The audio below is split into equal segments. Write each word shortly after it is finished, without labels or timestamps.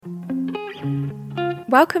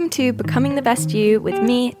Welcome to Becoming the Best You with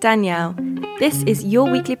me, Danielle. This is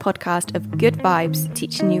your weekly podcast of good vibes,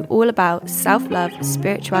 teaching you all about self-love,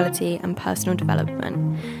 spirituality, and personal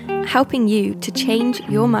development, helping you to change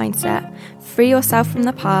your mindset, free yourself from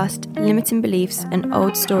the past, limiting beliefs, and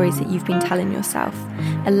old stories that you've been telling yourself,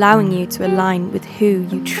 allowing you to align with who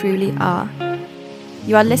you truly are.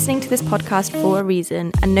 You are listening to this podcast for a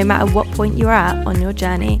reason, and no matter what point you are at on your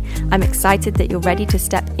journey, I'm excited that you're ready to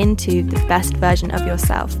step into the best version of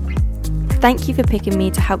yourself. Thank you for picking me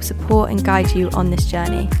to help support and guide you on this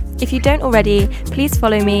journey. If you don't already, please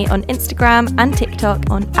follow me on Instagram and TikTok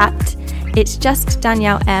on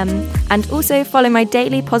 @It'sJustDanielleM, and also follow my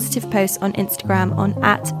daily positive posts on Instagram on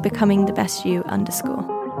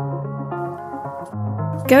 @BecomingTheBestYou_.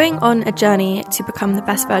 Going on a journey to become the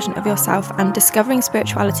best version of yourself and discovering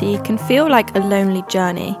spirituality can feel like a lonely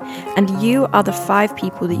journey, and you are the 5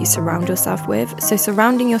 people that you surround yourself with, so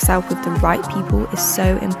surrounding yourself with the right people is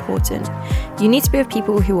so important. You need to be with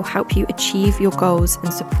people who will help you achieve your goals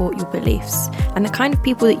and support your beliefs, and the kind of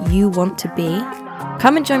people that you want to be.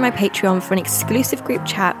 Come and join my Patreon for an exclusive group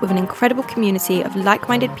chat with an incredible community of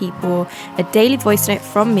like-minded people, a daily voice note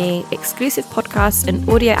from me, exclusive podcasts and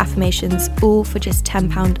audio affirmations, all for just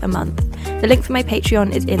 £10 a month. The link for my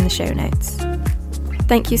Patreon is in the show notes.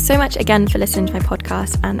 Thank you so much again for listening to my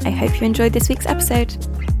podcast, and I hope you enjoyed this week's episode.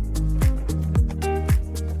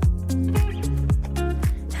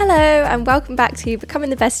 Hello and welcome back to Becoming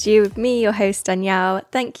the Best You with me, your host Danielle.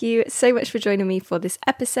 Thank you so much for joining me for this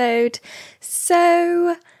episode.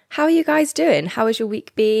 So, how are you guys doing? How has your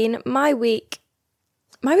week been? My week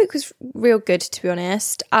was real good, to be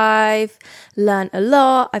honest. I've learned a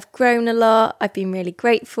lot, I've grown a lot, I've been really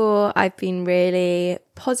grateful, I've been really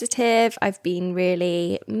positive, I've been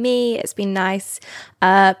really me, it's been nice.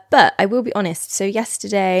 But I will be honest, so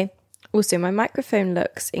yesterday, also my microphone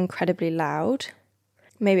looks incredibly loud.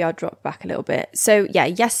 Maybe I'll drop back a little bit. So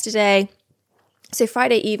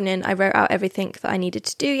Friday evening, I wrote out everything that I needed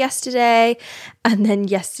to do yesterday. And then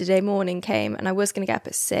yesterday morning came and I was going to get up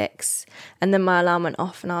at 6. And then my alarm went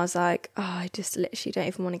off and I was like, I just literally don't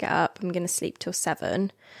even want to get up. I'm going to sleep till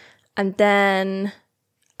 7. And then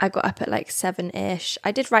I got up at like 7-ish.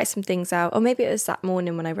 I did write some things out. Or maybe it was that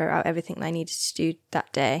morning when I wrote out everything that I needed to do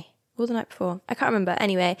that day. Or the night before. I can't remember.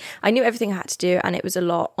 Anyway, I knew everything I had to do and it was a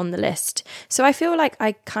lot on the list. So I feel like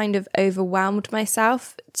I kind of overwhelmed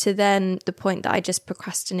myself to then the point that I just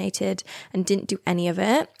procrastinated and didn't do any of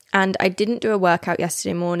it. And I didn't do a workout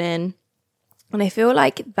yesterday morning. And I feel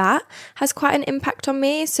like that has quite an impact on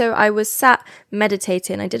me. So I was sat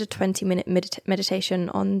meditating. I did a 20-minute meditation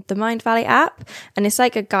on the Mindvalley app. And it's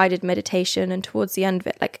like a guided meditation. And towards the end of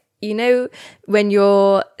it, like, you know, when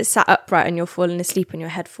you're sat upright and you're falling asleep and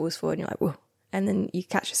your head falls forward and you're like, whoa, and then you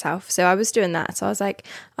catch yourself. So I was doing that. So I was like,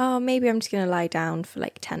 maybe I'm just going to lie down for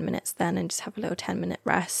like 10 minutes then and just have a little 10-minute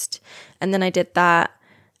rest. And then I did that.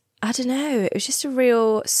 I don't know. It was just a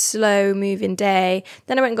real slow moving day.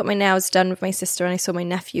 Then I went and got my nails done with my sister and I saw my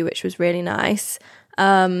nephew, which was really nice.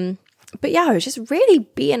 But yeah, I was just really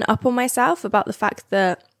beating up on myself about the fact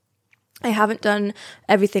that I haven't done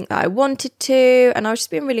everything that I wanted to, and I was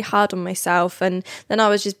just being really hard on myself, and then I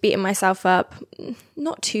was just beating myself up,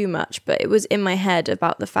 not too much, but it was in my head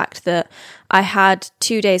about the fact that I had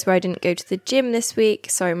 2 days where I didn't go to the gym this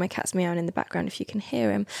week. Sorry, my cat's meowing in the background if you can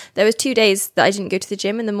hear him. There was 2 days that I didn't go to the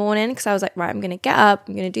gym in the morning because I was like, right, I'm going to get up,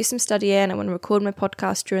 I'm going to do some studying, I want to record my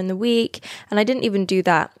podcast during the week, and I didn't even do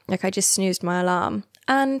that. Like, I just snoozed my alarm,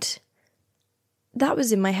 and that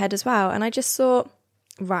was in my head as well, and I just thought,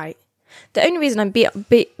 right, the only reason I'm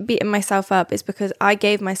beating myself up is because I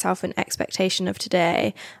gave myself an expectation of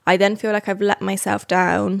today. I then feel like I've let myself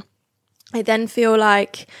down. I then feel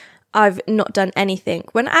like I've not done anything.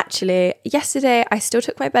 When actually, yesterday, I still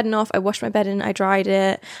took my bedding off. I washed my bedding, I dried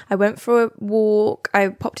it. I went for a walk. I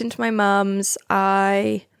popped into my mum's.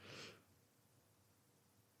 I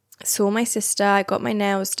saw my sister. I got my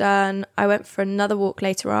nails done. I went for another walk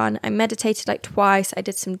later on. I meditated like twice. I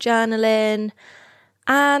did some journaling.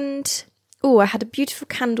 And, I had a beautiful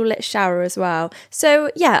candlelit shower as well. So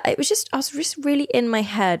yeah, I was just really in my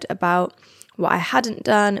head about what I hadn't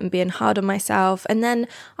done and being hard on myself. And then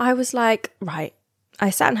I was like, right, I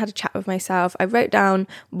sat and had a chat with myself. I wrote down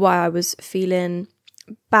why I was feeling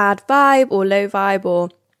bad vibe or low vibe or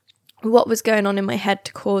what was going on in my head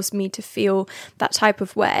to cause me to feel that type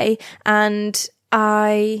of way. And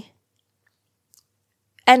I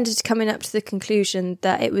ended coming up to the conclusion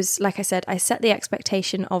that it was, like I said, I set the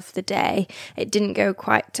expectation of the day. It didn't go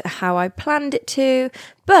quite to how I planned it to,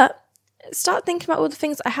 but start thinking about all the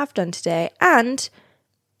things I have done today. And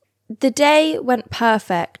the day went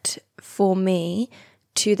perfect for me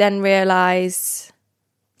to then realise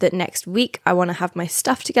that next week I want to have my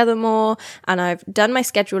stuff together more, and I've done my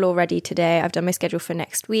schedule already today. I've done my schedule for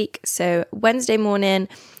next week. So Wednesday morning,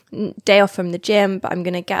 day off from the gym, but I'm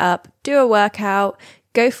going to get up, do a workout,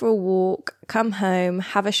 go for a walk, come home,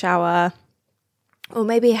 have a shower, or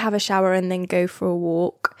maybe have a shower and then go for a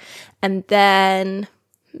walk. And then,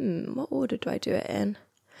 what order do I do it in?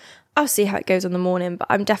 I'll see how it goes on the morning, but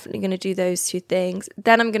I'm definitely going to do those two things.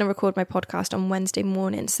 Then I'm going to record my podcast on Wednesday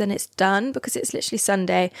morning. So then it's done, because it's literally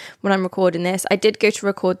Sunday when I'm recording this. I did go to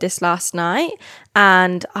record this last night,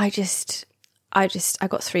 and I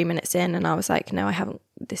got 3 minutes in and I was like, no,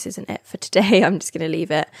 this isn't it for today. I'm just going to leave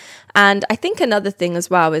it. And I think another thing as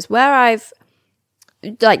well is where I've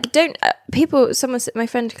my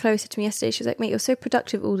friend Chloe said to me yesterday, she was like, mate, you're so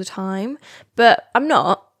productive all the time, but I'm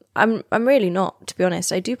not. I'm really not, to be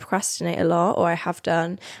honest. I do procrastinate a lot, or I have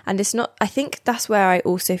done. And it's not, I think that's where I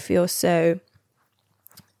also feel so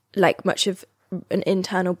like much of an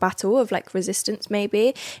internal battle of like resistance,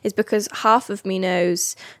 maybe, is because half of me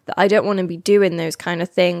knows that I don't want to be doing those kind of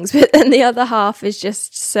things, but then the other half is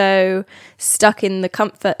just so stuck in the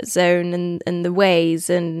comfort zone and the ways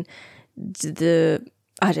and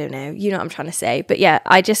I don't know, you know what I'm trying to say. But yeah,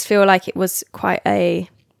 I just feel like it was quite a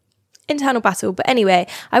internal battle. But anyway,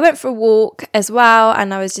 I went for a walk as well,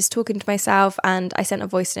 and I was just talking to myself, and I sent a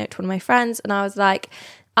voice note to one of my friends, and I was like,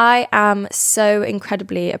 I am so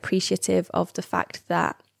incredibly appreciative of the fact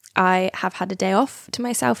that I have had a day off to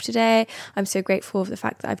myself today. I'm so grateful for the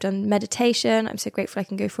fact that I've done meditation. I'm so grateful I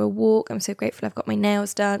can go for a walk. I'm so grateful I've got my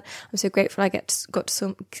nails done. I'm so grateful I got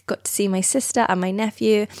to see my sister and my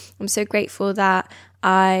nephew. I'm so grateful that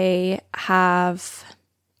I have,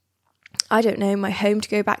 I don't know, my home to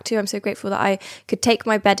go back to. I'm so grateful that I could take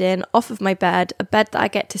my bed off of my bed, a bed that I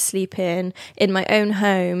get to sleep in my own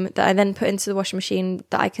home, that I then put into the washing machine,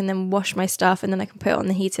 that I can then wash my stuff, and then I can put it on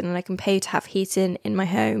the heating, and I can pay to have heating in my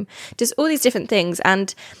home. Just all these different things.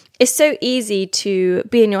 And it's so easy to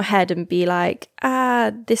be in your head and be like,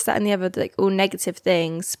 this, that, and the other, like all negative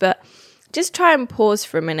things. But just try and pause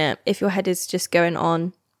for a minute if your head is just going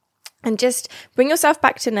on. And just bring yourself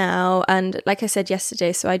back to now. And like I said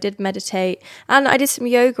yesterday, so I did meditate and I did some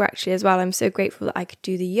yoga actually as well. I'm so grateful that I could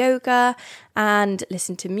do the yoga and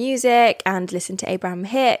listen to music and listen to Abraham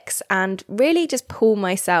Hicks and really just pull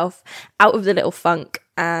myself out of the little funk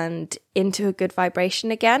and into a good vibration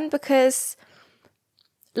again, because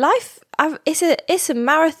life, it's a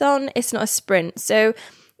marathon, it's not a sprint. So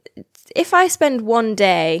if I spend one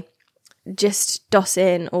day just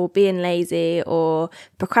dossing or being lazy or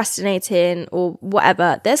procrastinating or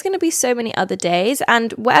whatever, there's going to be so many other days,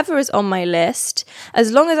 and whatever is on my list,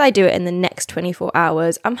 as long as I do it in the next 24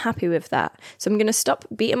 hours, I'm happy with that. So I'm going to stop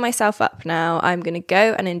beating myself up now. I'm going to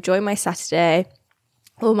go and enjoy my Saturday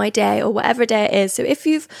or my day or whatever day it is. So if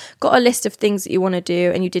you've got a list of things that you want to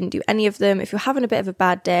do and you didn't do any of them, if you're having a bit of a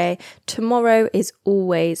bad day, tomorrow is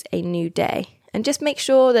always a new day. And just make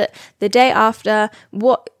sure that the day after,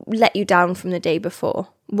 what let you down from the day before?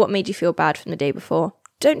 What made you feel bad from the day before?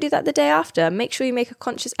 Don't do that the day after. Make sure you make a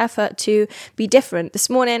conscious effort to be different. This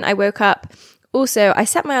morning I woke up. Also, I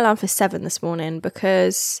set my alarm for 7 this morning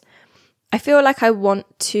because I feel like I want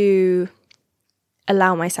to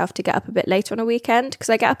allow myself to get up a bit later on a weekend, because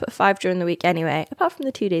I get up at 5 during the week anyway, apart from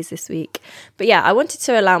the 2 days this week. But yeah, I wanted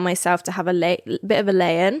to allow myself to have a bit of a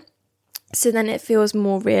lay-in, so then it feels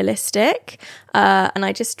more realistic. And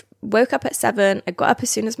I just woke up at 7. I got up as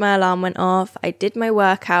soon as my alarm went off. I did my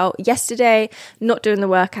workout. Yesterday, not doing the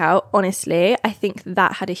workout, honestly, I think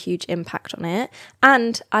that had a huge impact on it.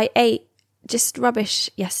 And I ate just rubbish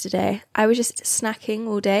yesterday. I was just snacking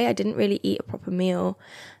all day. I didn't really eat a proper meal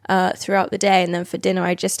throughout the day. And then for dinner,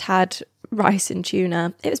 I just had rice and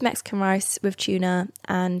tuna. It was Mexican rice with tuna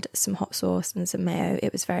and some hot sauce and some mayo.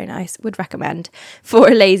 It was very nice. Would recommend for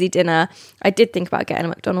a lazy dinner. I did think about getting a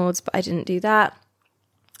McDonald's, but I didn't do that.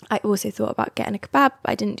 I also thought about getting a kebab,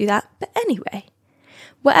 but I didn't do that. But anyway,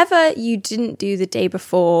 whatever you didn't do the day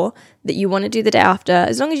before that you want to do the day after,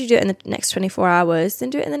 as long as you do it in the next 24 hours, then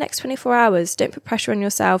do it in the next 24 hours. Don't put pressure on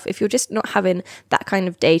yourself. If you're just not having that kind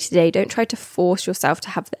of day to day, don't try to force yourself to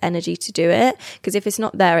have the energy to do it, because if it's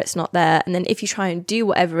not there, it's not there. And then if you try and do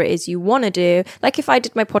whatever it is you want to do, like if I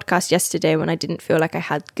did my podcast yesterday when I didn't feel like I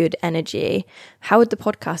had good energy, how would the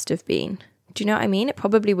podcast have been? Do you know what I mean? It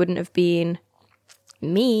probably wouldn't have been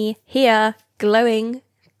me here, glowing,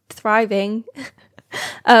 thriving.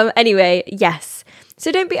 Anyway, yes.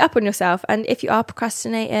 So don't beat up on yourself. And if you are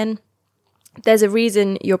procrastinating, there's a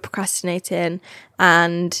reason you're procrastinating,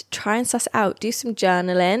 and try and suss it out. Do some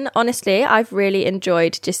journaling. Honestly, I've really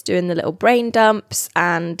enjoyed just doing the little brain dumps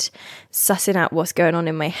and sussing out what's going on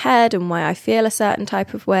in my head and why I feel a certain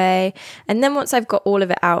type of way. And then once I've got all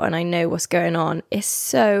of it out and I know what's going on, it's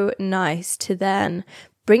so nice to then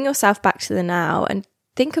bring yourself back to the now and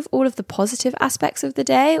think of all of the positive aspects of the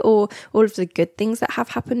day, or all of the good things that have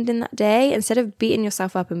happened in that day, instead of beating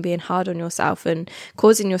yourself up and being hard on yourself and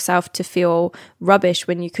causing yourself to feel rubbish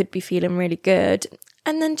when you could be feeling really good.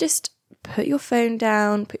 And then just put your phone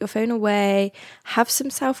down, put your phone away, have some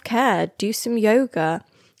self-care, do some yoga,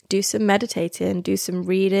 do some meditating, do some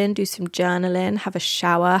reading, do some journaling, have a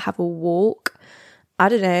shower, have a walk. I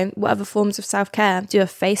don't know, whatever forms of self-care. Do a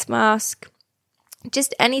face mask.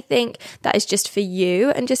 Just anything that is just for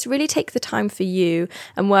you, and just really take the time for you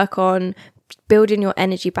and work on building your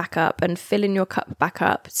energy back up and filling your cup back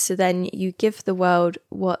up, so then you give the world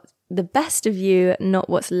what the best of you,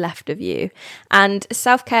 not what's left of you. And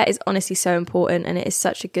self-care is honestly so important, and it is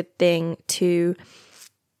such a good thing to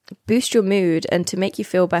boost your mood and to make you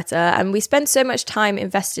feel better. And we spend so much time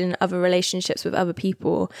invested in other relationships with other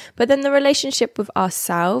people, but then the relationship with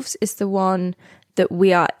ourselves is the one that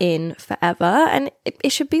we are in forever, and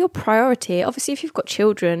it should be your priority. Obviously, if you've got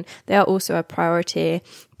children, they are also a priority.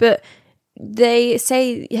 But they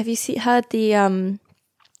say, have you heard the oh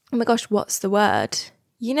my gosh, what's the word?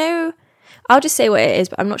 I'll just say what it is,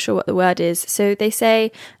 but I'm not sure what the word is. So they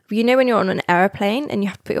say, when you're on an airplane and you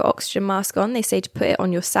have to put your oxygen mask on, they say to put it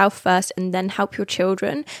on yourself first and then help your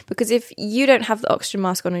children. Because if you don't have the oxygen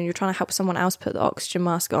mask on and you're trying to help someone else put the oxygen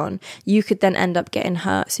mask on, you could then end up getting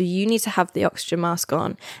hurt. So you need to have the oxygen mask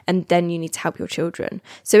on, and then you need to help your children.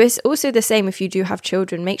 So it's also the same if you do have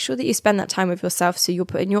children. Make sure that you spend that time with yourself. So you're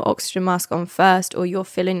putting your oxygen mask on first, or you're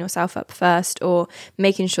filling yourself up first, or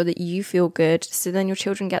making sure that you feel good. So then your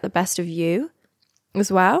children get the best of you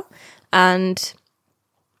as well. And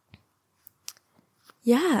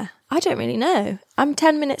yeah, I don't really know. I'm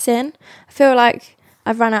 10 minutes in. I feel like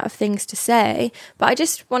I've run out of things to say, but I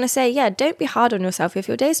just want to say, yeah, don't be hard on yourself. If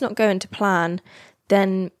your day's not going to plan,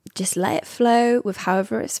 then just let it flow with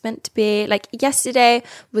however it's meant to be. Like yesterday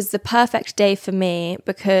was the perfect day for me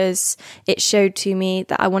because it showed to me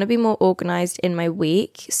that I want to be more organized in my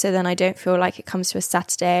week. So then I don't feel like it comes to a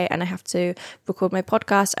Saturday and I have to record my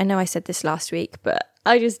podcast. I know I said this last week, but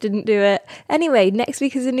I just didn't do it. Anyway, next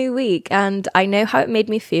week is a new week and I know how it made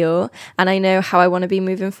me feel and I know how I want to be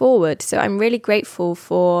moving forward. So I'm really grateful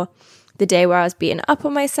for the day where I was beating up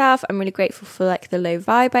on myself. I'm really grateful for like the low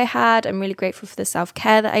vibe I had. I'm really grateful for the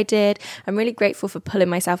self-care that I did. I'm really grateful for pulling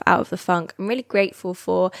myself out of the funk. I'm really grateful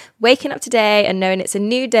for waking up today and knowing it's a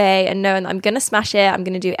new day and knowing that I'm going to smash it. I'm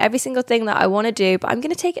going to do every single thing that I want to do, but I'm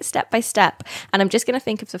going to take it step by step. And I'm just going to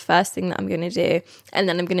think of the first thing that I'm going to do, and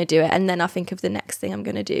then I'm going to do it. And then I'll think of the next thing I'm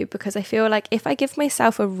going to do, because I feel like if I give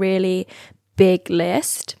myself a really big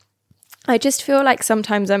list, I just feel like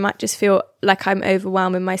sometimes I might just feel like I'm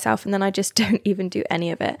overwhelming myself and then I just don't even do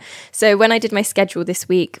any of it. So when I did my schedule this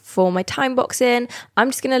week for my time boxing, I'm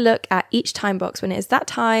just going to look at each time box. When it is that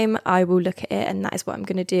time, I will look at it and that is what I'm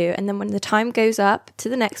going to do. And then when the time goes up to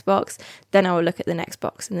the next box, then I will look at the next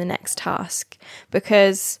box and the next task,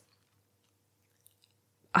 because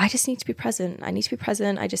I just need to be present. I need to be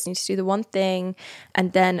present. I just need to do the one thing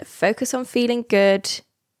and then focus on feeling good.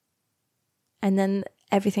 And then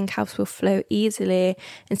everything else will flow easily,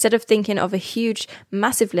 instead of thinking of a huge,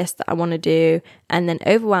 massive list that I want to do and then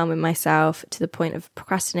overwhelming myself to the point of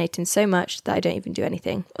procrastinating so much that I don't even do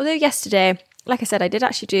anything. Although yesterday, like I said, I did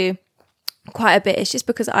actually do quite a bit. It's just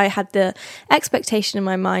because I had the expectation in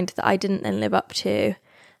my mind that I didn't then live up to.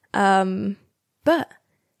 But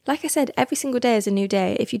like I said, every single day is a new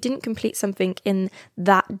day. If you didn't complete something in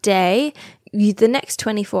that day, the next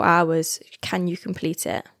 24 hours, can you complete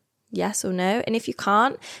it? Yes or no? And if you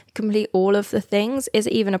can't complete all of the things, is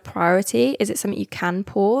it even a priority? Is it something you can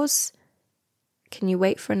pause? Can you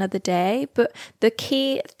wait for another day? But the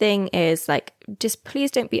key thing is, like, just please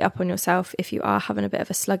don't beat up on yourself if you are having a bit of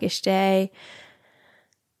a sluggish day.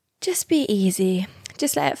 Just be easy.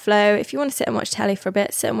 Just let it flow. If you want to sit and watch telly for a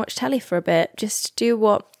bit, sit and watch telly for a bit. Just do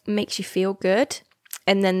what makes you feel good.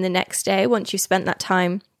 And then the next day, once you've spent that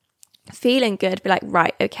time feeling good, be like,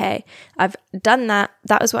 right, okay, I've done that.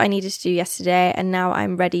 That was what I needed to do yesterday. And now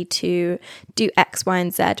I'm ready to do X, Y,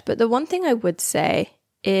 and Z. But the one thing I would say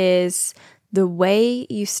is the way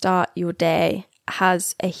you start your day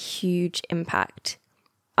has a huge impact.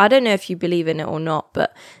 I don't know if you believe in it or not,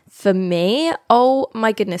 but for me, oh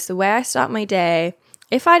my goodness, the way I start my day,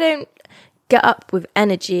 if I don't get up with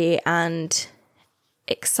energy and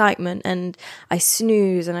excitement and I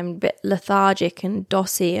snooze and I'm a bit lethargic and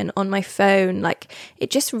dossy and on my phone, like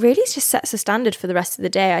it just really just sets a standard for the rest of the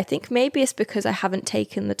day. I think maybe it's because I haven't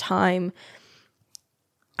taken the time.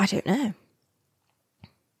 I don't know.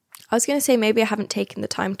 I was going to say maybe I haven't taken the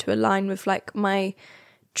time to align with like my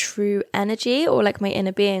true energy or like my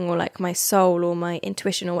inner being or like my soul or my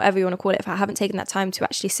intuition or whatever you want to call it, if I haven't taken that time to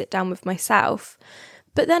actually sit down with myself.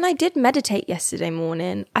 But then I did meditate yesterday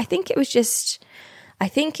morning. I think it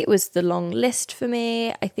was the long list for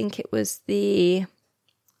me. I think it was the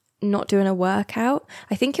not doing a workout.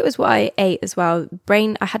 I think it was what I ate as well.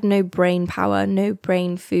 I had no brain power, no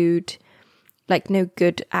brain food, like no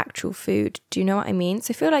good actual food. Do you know what I mean?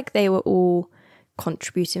 So I feel like they were all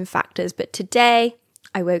contributing factors. But today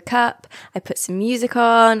I woke up, I put some music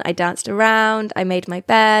on, I danced around, I made my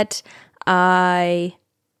bed, I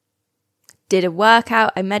did a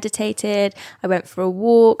workout, I meditated, I went for a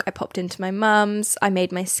walk, I popped into my mum's, I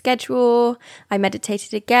made my schedule, I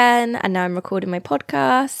meditated again, and now I'm recording my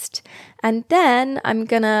podcast. And then I've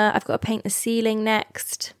got to paint the ceiling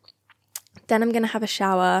next. Then I'm going to have a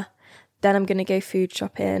shower. Then I'm going to go food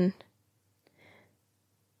shopping.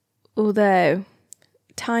 Although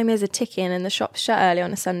time is a ticking and the shops shut early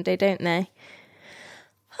on a Sunday, don't they?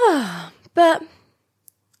 But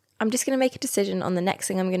I'm just going to make a decision on the next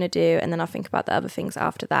thing I'm going to do, and then I'll think about the other things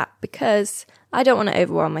after that, because I don't want to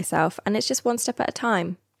overwhelm myself, and it's just one step at a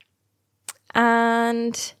time.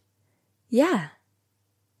 And yeah,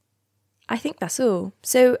 I think that's all.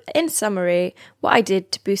 So in summary, what I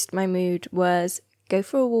did to boost my mood was go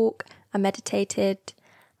for a walk, I meditated,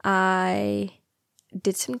 I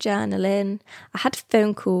did some journaling, I had a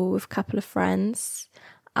phone call with a couple of friends,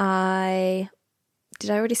 did I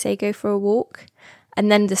already say go for a walk? And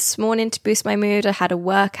then this morning to boost my mood, I had a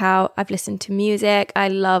workout, I've listened to music, I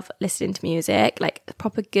love listening to music, like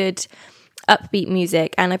proper good upbeat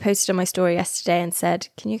music. And I posted on my story yesterday and said,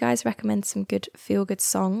 can you guys recommend some good feel-good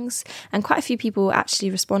songs? And quite a few people actually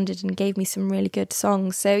responded and gave me some really good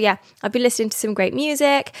songs. So yeah, I've been listening to some great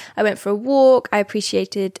music. I went for a walk. I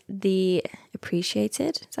appreciated, is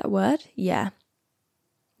that a word? Yeah.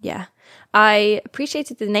 I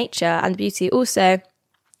appreciated the nature and the beauty. Also,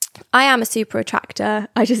 I am a super attractor.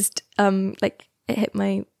 I just it hit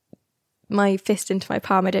my fist into my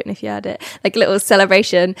palm. I don't know if you heard it, like a little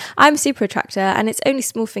celebration. I'm a super attractor, and it's only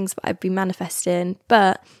small things that I've been manifesting.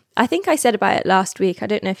 But I think I said about it last week. I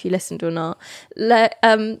don't know if you listened or not.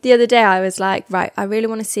 The other day I was like, right, I really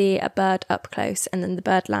want to see a bird up close, and then the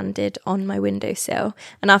bird landed on my windowsill.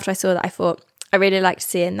 And after I saw that, I thought, I really liked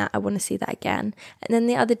seeing that. I want to see that again. And then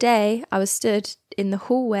the other day I was stood in the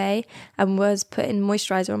hallway and was putting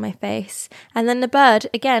moisturiser on my face. And then the bird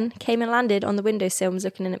again came and landed on the windowsill and was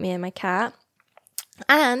looking at me and my cat.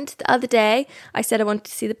 And the other day I said I wanted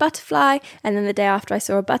to see the butterfly, and then the day after I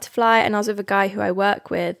saw a butterfly, and I was with a guy who I work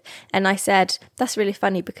with, and I said, that's really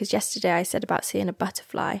funny because yesterday I said about seeing a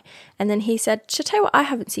butterfly, and then he said, should I tell you what I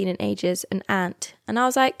haven't seen in ages? An ant. And I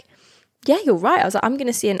was like, yeah, you're right. I was like, I'm going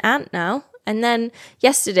to see an ant now. And then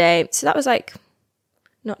yesterday, so that was like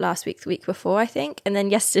not last week, the week before, I think. And then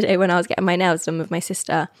yesterday when I was getting my nails done with my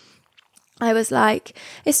sister, I was like,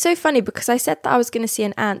 it's so funny because I said that I was going to see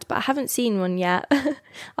an ant, but I haven't seen one yet.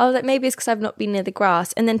 I was like, maybe it's because I've not been near the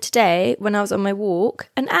grass. And then today, when I was on my walk,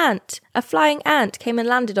 a flying ant came and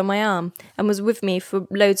landed on my arm and was with me for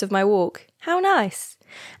loads of my walk. How nice.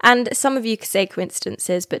 And some of you could say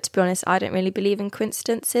coincidences, but to be honest, I don't really believe in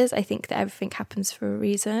coincidences. I think that everything happens for a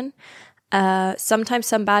reason. Sometimes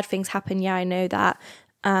some bad things happen. Yeah, I know that.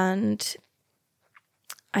 And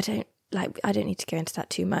I don't need to go into that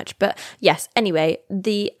too much, but yes, anyway,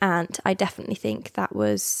 the ant, I definitely think that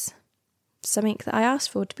was something that I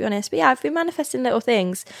asked for, to be honest. But yeah, I've been manifesting little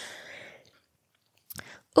things.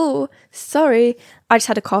 Oh, sorry, I just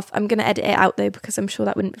had a cough. I'm going to edit it out though, because I'm sure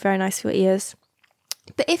that wouldn't be very nice for your ears.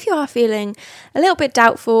 But if you are feeling a little bit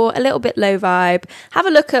doubtful, a little bit low vibe, have a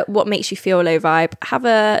look at what makes you feel low vibe.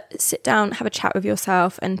 Sit down, have a chat with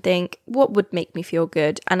yourself and think, what would make me feel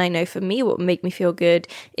good? And I know for me, what would make me feel good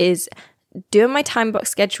is doing my time box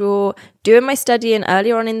schedule, doing my studying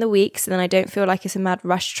earlier on in the week so then I don't feel like it's a mad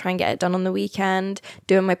rush to try and get it done on the weekend,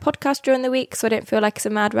 doing my podcast during the week so I don't feel like it's a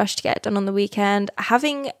mad rush to get it done on the weekend,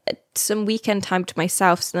 having some weekend time to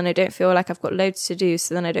myself so then I don't feel like I've got loads to do,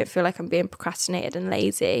 so then I don't feel like I'm being procrastinated and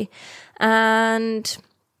lazy. And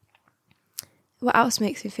what else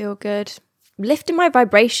makes me feel good? Lifting my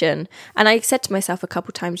vibration. And I said to myself a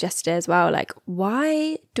couple times yesterday as well, like,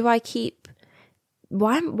 why do I keep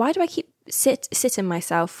sitting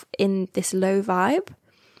myself in this low vibe?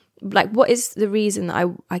 like, what is the reason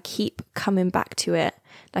that I keep coming back to it?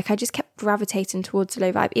 Like, I just kept gravitating towards the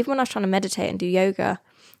low vibe. Even when I was trying to meditate and do yoga,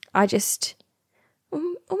 or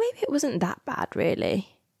maybe it wasn't that bad, really.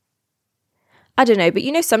 I don't know, but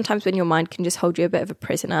you know, sometimes when your mind can just hold you a bit of a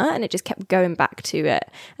prisoner, and it just kept going back to it.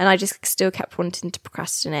 And I just still kept wanting to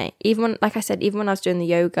procrastinate. Even when, like I said, even when I was doing the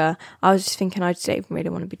yoga, I was just thinking, I just don't even really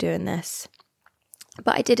want to be doing this.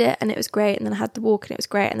 But I did it and it was great. And then I had the walk and it was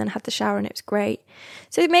great. And then I had the shower and it was great.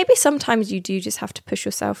 So maybe sometimes you do just have to push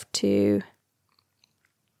yourself to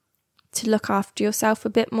look after yourself a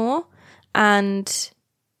bit more and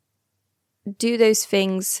do those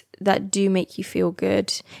things that do make you feel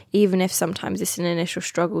good, even if sometimes it's an initial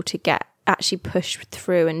struggle to actually push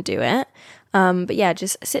through and do it. But yeah,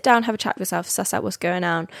 just sit down, have a chat with yourself, suss out what's going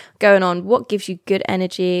on, what gives you good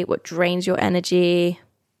energy, what drains your energy,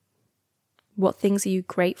 what things are you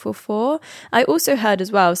grateful for. I also heard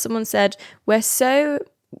as well, someone said, we're so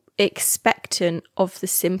expectant of the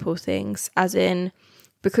simple things, as in,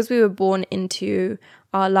 because we were born into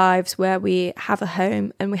our lives where we have a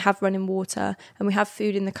home and we have running water and we have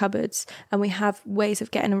food in the cupboards and we have ways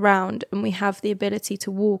of getting around and we have the ability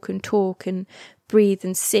to walk and talk and breathe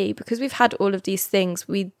and see, because we've had all of these things,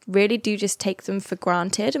 we really do just take them for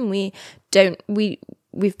granted, and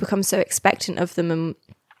we've become so expectant of them, and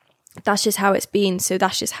that's just how it's been, so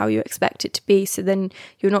that's just how you expect it to be, so then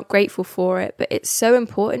you're not grateful for it. But it's so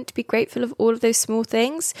important to be grateful of all of those small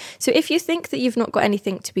things. So if you think that you've not got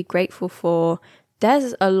anything to be grateful for,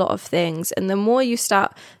 there's a lot of things, and the more you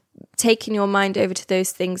start taking your mind over to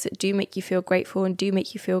those things that do make you feel grateful and do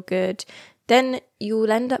make you feel good, then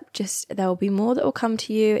you'll end up there will be more that will come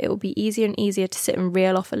to you. It will be easier and easier to sit and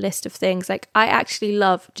reel off a list of things. Like, I actually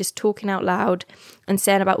love just talking out loud and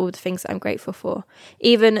saying about all the things that I'm grateful for.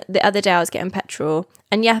 Even the other day I was getting petrol,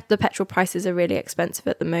 and yeah, the petrol prices are really expensive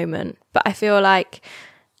at the moment, but I feel like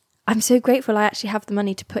I'm so grateful I actually have the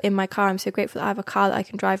money to put in my car. I'm so grateful that I have a car that I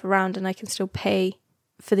can drive around and I can still pay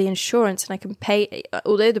for the insurance, and I can pay,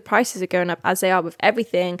 although the prices are going up as they are with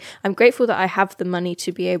everything, I'm grateful that I have the money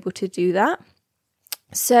to be able to do that.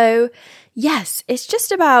 So yes, it's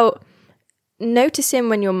just about noticing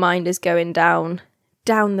when your mind is going down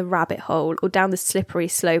the rabbit hole or down the slippery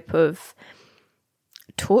slope of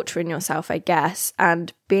torturing yourself, I guess,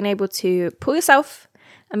 and being able to pull yourself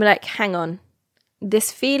and be like, hang on,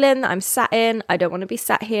 this feeling that I'm sat in, I don't want to be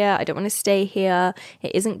sat here, I don't want to stay here,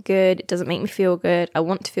 it isn't good, it doesn't make me feel good, I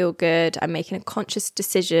want to feel good, I'm making a conscious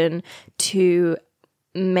decision to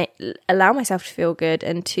allow myself to feel good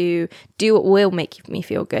and to do what will make me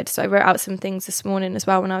feel good. So I wrote out some things this morning as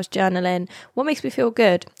well when I was journaling, what makes me feel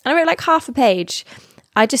good, and I wrote like half a page.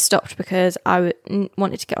 I just stopped because I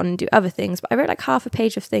wanted to get on and do other things, but I wrote like half a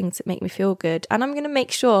page of things that make me feel good, and I'm going to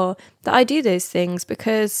make sure that I do those things,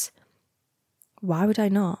 because why would I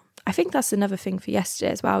not? I think that's another thing for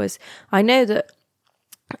yesterday as well, is I know that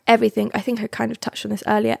everything, I think I kind of touched on this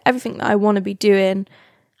earlier, everything that I want to be doing,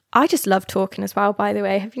 I just love talking as well, by the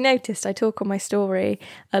way. Have you noticed I talk on my story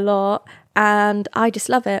a lot, and I just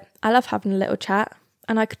love it. I love having a little chat,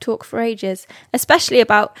 and I could talk for ages, especially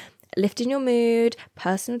about lifting your mood,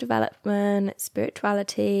 personal development,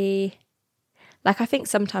 spirituality. Like, I think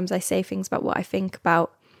sometimes I say things about what I think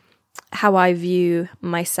about how I view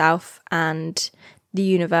myself and the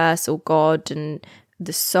universe or God and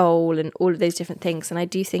the soul and all of those different things. And I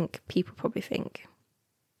do think people probably think,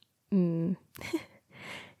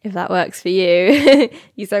 if that works for you,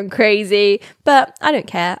 you sound crazy, but I don't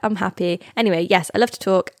care. I'm happy. Anyway, yes, I love to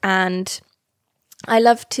talk, and I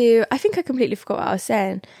think I completely forgot what I was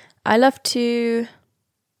saying. I love to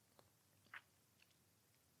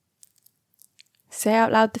say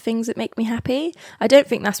out loud the things that make me happy. I don't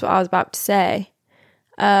think that's what I was about to say.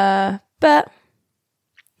 But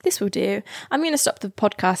this will do. I'm going to stop the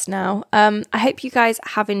podcast now. I hope you guys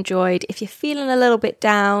have enjoyed. If you're feeling a little bit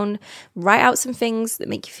down, write out some things that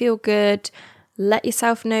make you feel good. Let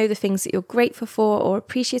yourself know the things that you're grateful for or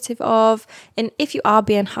appreciative of. And if you are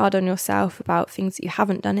being hard on yourself about things that you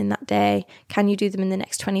haven't done in that day, can you do them in the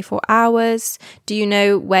next 24 hours? Do you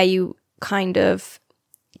know where you kind of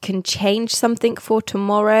can change something for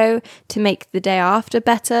tomorrow to make the day after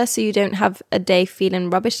better, so you don't have a day feeling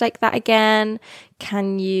rubbish like that again?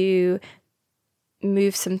 Can you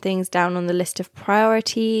move some things down on the list of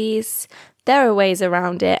priorities? There are ways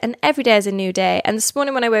around it, and every day is a new day. And this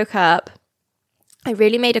morning when I woke up, I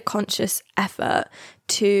really made a conscious effort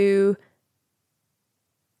to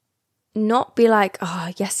not be like,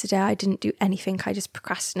 oh, yesterday I didn't do anything, I just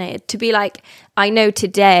procrastinated. To be like, I know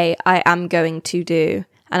today I am going to do.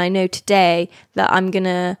 And I know today that I'm going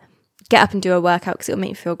to get up and do a workout because it'll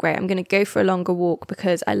make me feel great. I'm going to go for a longer walk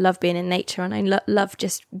because I love being in nature, and I love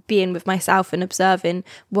just being with myself and observing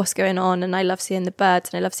what's going on. And I love seeing the birds,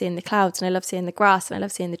 and I love seeing the clouds, and I love seeing the grass, and I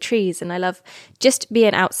love seeing the trees, and I love just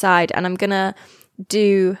being outside. And I'm going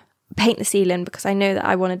to paint the ceiling because I know that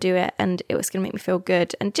I want to do it, and it was going to make me feel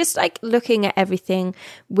good. And just like looking at everything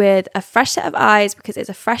with a fresh set of eyes, because it's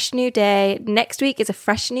a fresh new day. Next week is a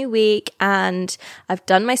fresh new week, and I've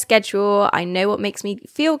done my schedule. I know what makes me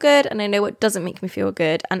feel good, and I know what doesn't make me feel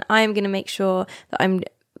good, and I'm going to make sure that I'm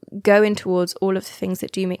going towards all of the things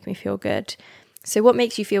that do make me feel good. So what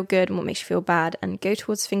makes you feel good and what makes you feel bad, and go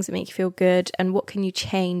towards the things that make you feel good, and what can you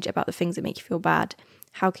change about the things that make you feel bad?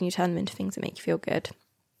 How can you turn them into things that make you feel good?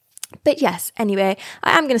 But yes, anyway,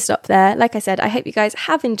 I am going to stop there. Like I said, I hope you guys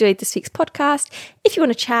have enjoyed this week's podcast. If you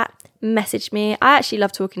want to chat, message me. I actually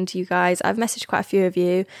love talking to you guys. I've messaged quite a few of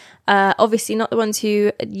you. Obviously not the ones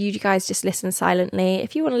who you guys just listen silently.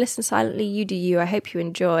 If you want to listen silently, you do you. I hope you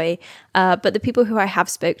enjoy. But the people who I have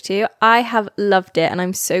spoke to, I have loved it, and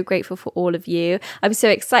I'm so grateful for all of you. I'm so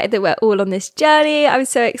excited that we're all on this journey. I'm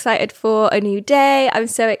so excited for a new day. I'm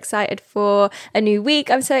so excited for a new week.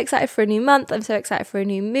 I'm so excited for a new month. I'm so excited for a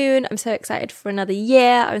new moon. I'm so excited for another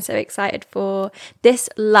year. I'm so excited for this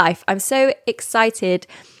life. I'm so excited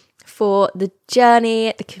for the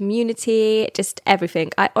journey, the community, just everything.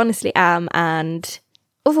 I honestly am. And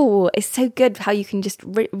it's so good how you can just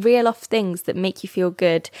reel off things that make you feel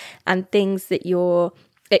good and things that you're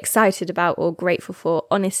excited about or grateful for.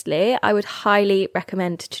 Honestly, I would highly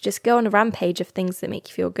recommend to just go on a rampage of things that make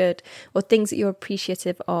you feel good, or things that you're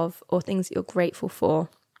appreciative of, or things that you're grateful for.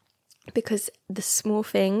 Because the small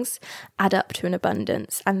things add up to an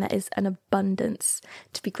abundance, and there is an abundance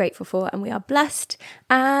to be grateful for, and we are blessed.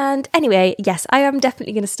 And anyway, yes, I am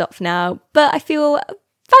definitely going to stop now, but I feel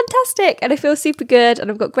fantastic, and I feel super good, and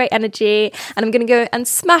I've got great energy, and I'm going to go and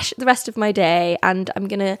smash the rest of my day, and I'm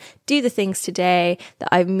going to do the things today that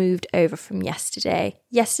I've moved over from yesterday.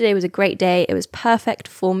 Yesterday was a great day. It was perfect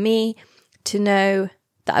for me to know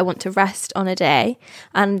that I want to rest on a day,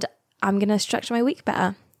 and I'm going to structure my week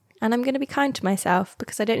better. And I'm going to be kind to myself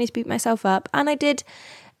because I don't need to beat myself up. And I did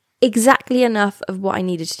exactly enough of what I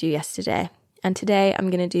needed to do yesterday. And today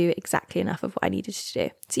I'm going to do exactly enough of what I needed to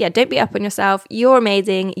do. So yeah, don't beat up on yourself. You're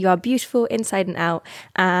amazing. You are beautiful inside and out.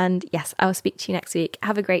 And yes, I'll speak to you next week.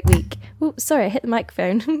 Have a great week. Oh, sorry, I hit the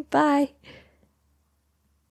microphone. Bye.